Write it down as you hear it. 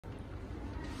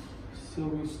So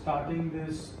we're starting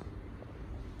this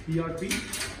PRP,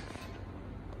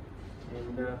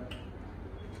 and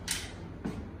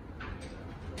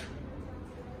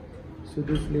so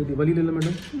this lady, Vali Lila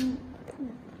madam.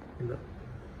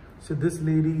 So this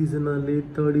lady is in her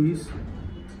late 30s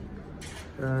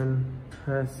and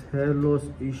has hair loss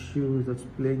issues that's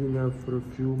plaguing her for a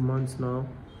few months now.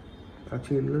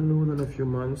 Actually, a little more than a few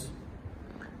months.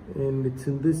 And it's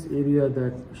in this area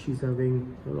that she's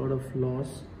having a lot of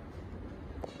loss.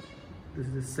 This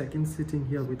is the second sitting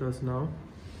here with us now.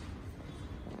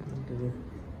 And,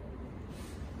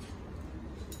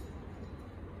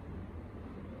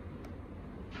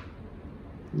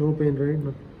 no pain, right?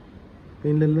 No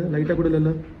pain, lalla. Light up, lalla.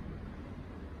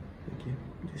 Okay,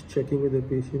 just checking with the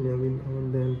patient every now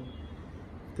and then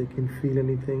if they can feel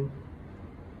anything.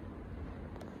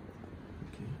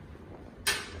 Okay.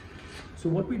 So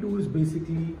what we do is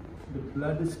basically the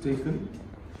blood is taken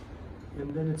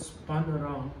and then it's spun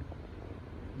around.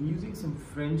 We're using some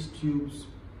French tubes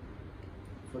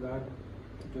for that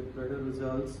to get better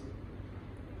results.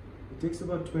 It takes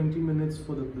about 20 minutes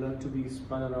for the blood to be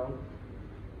spun around,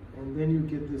 and then you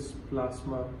get this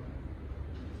plasma,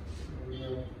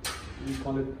 and we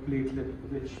call it platelet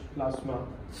rich plasma,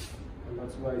 and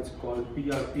that's why it's called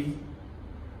PRP.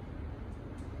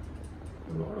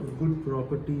 A lot of good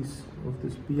properties of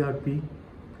this PRP.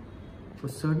 For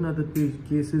certain other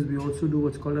cases, we also do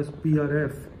what's called as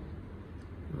PRF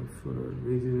for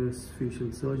various facial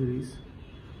surgeries.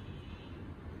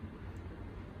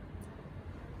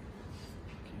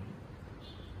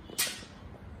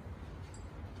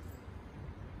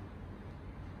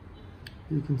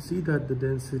 You can see that the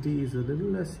density is a little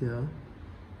less here.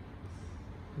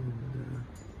 And,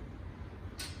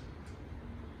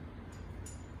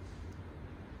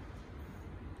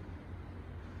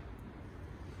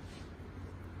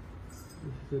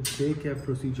 this is a day care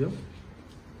procedure,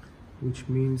 which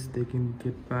means they can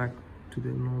get back to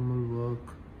their normal work.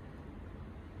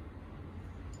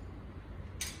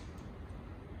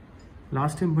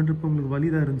 Last time பண்றப்ப உங்களுக்கு வலி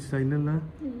தான் இருந்துச்சா இல்லல்ல?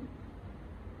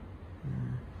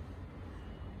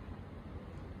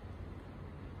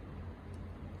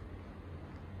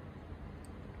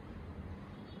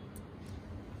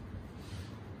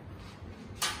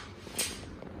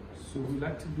 So we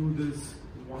like to do this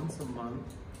once a month.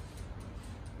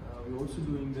 We're also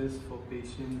doing this for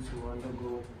patients who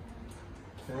undergo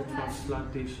hair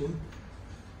transplantation.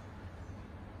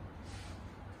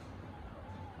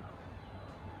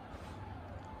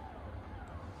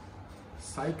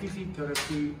 Cyclical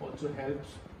therapy also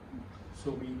helps. So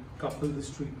we couple this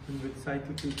treatment with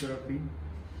cyclical therapy.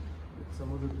 Some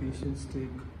of the patients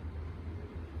take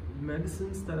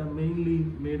medicines that are mainly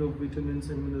made of vitamins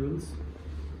and minerals.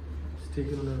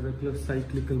 Taken on a regular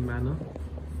cyclical manner.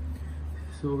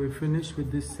 So we're finished with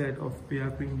this set of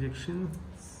PRP injection.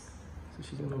 So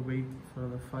she's gonna wait for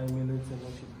another 5 minutes and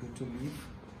then she's good to leave.